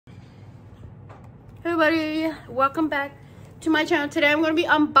Hey everybody, welcome back to my channel. Today I'm going to be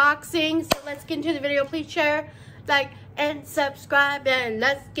unboxing, so let's get into the video. Please share, like, and subscribe, and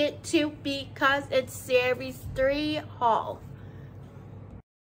let's get to because it's series 3 haul.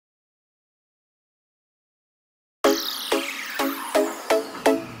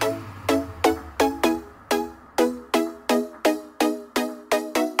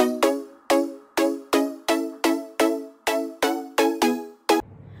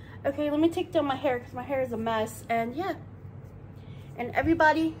 Okay, let me take down my hair because my hair is a mess. And yeah. And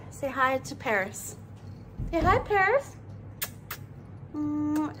everybody say hi to Paris. Say hi, Paris.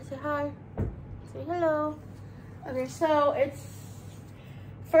 Say hi. Say hello. Okay, so it's...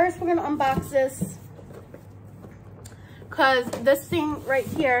 First, we're going to unbox this. Because this thing right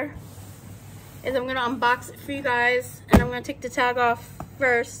here is I'm going to unbox it for you guys. And I'm going to take the tag off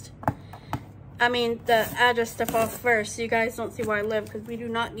first. I mean, the address stuff off first, so you guys don't see where I live, because we do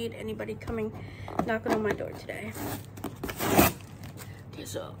not need anybody coming knocking on my door today. Okay,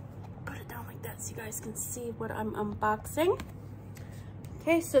 so put it down like that so you guys can see what I'm unboxing.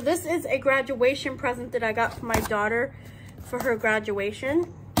 Okay, so this is a graduation present that I got for my daughter for her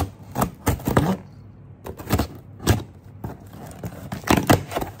graduation.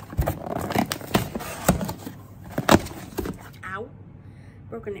 Ow,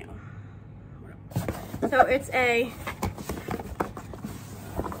 broken nail. So it's a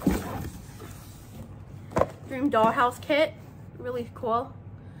Dream Dollhouse kit. Really cool.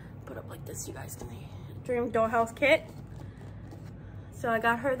 Put up like this, you guys can see. Dream Dollhouse kit. So I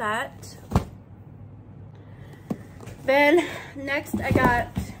got her that. Then next I got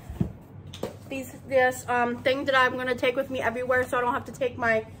this thing that I'm gonna take with me everywhere, so I don't have to take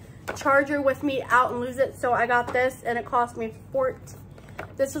my charger with me out and lose it. So I got this, and it cost me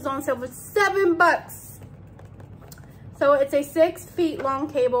this was on sale for $7. So it's a 6 feet long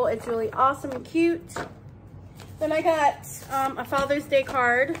cable. It's really awesome and cute. Then I got a Father's Day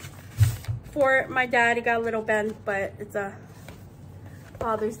card for my dad. He got a little bent, but it's a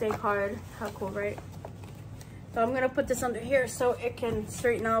Father's Day card. How cool, right? So I'm gonna put this under here so it can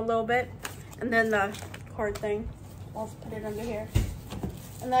straighten out a little bit. And then the card thing, I'll put it under here.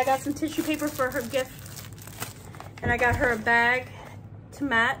 And then I got some tissue paper for her gift. And I got her a bag to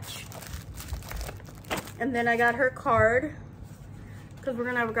match. And then I got her card because we're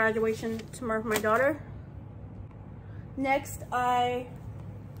gonna have a graduation tomorrow for my daughter. Next, I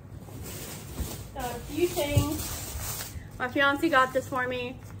got a few things. My fiance got this for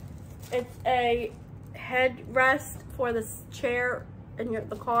me. It's a headrest for this chair in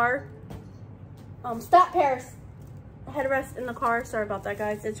the car. Stop, Paris. Headrest in the car. Sorry about that,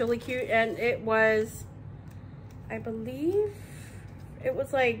 guys. It's really cute, and it was, I believe, it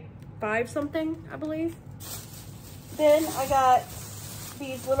was like 5 something, I believe. Then I got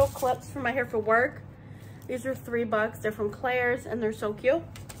these little clips for my hair for work. These are $3. They're from Claire's, and they're so cute.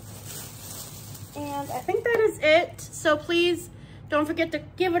 And I think that is it. So please don't forget to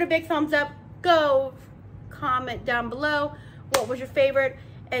give it a big thumbs up. Go comment down below what was your favorite.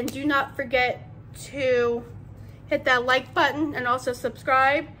 And do not forget to hit that like button and also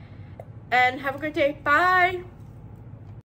subscribe. And have a great day. Bye.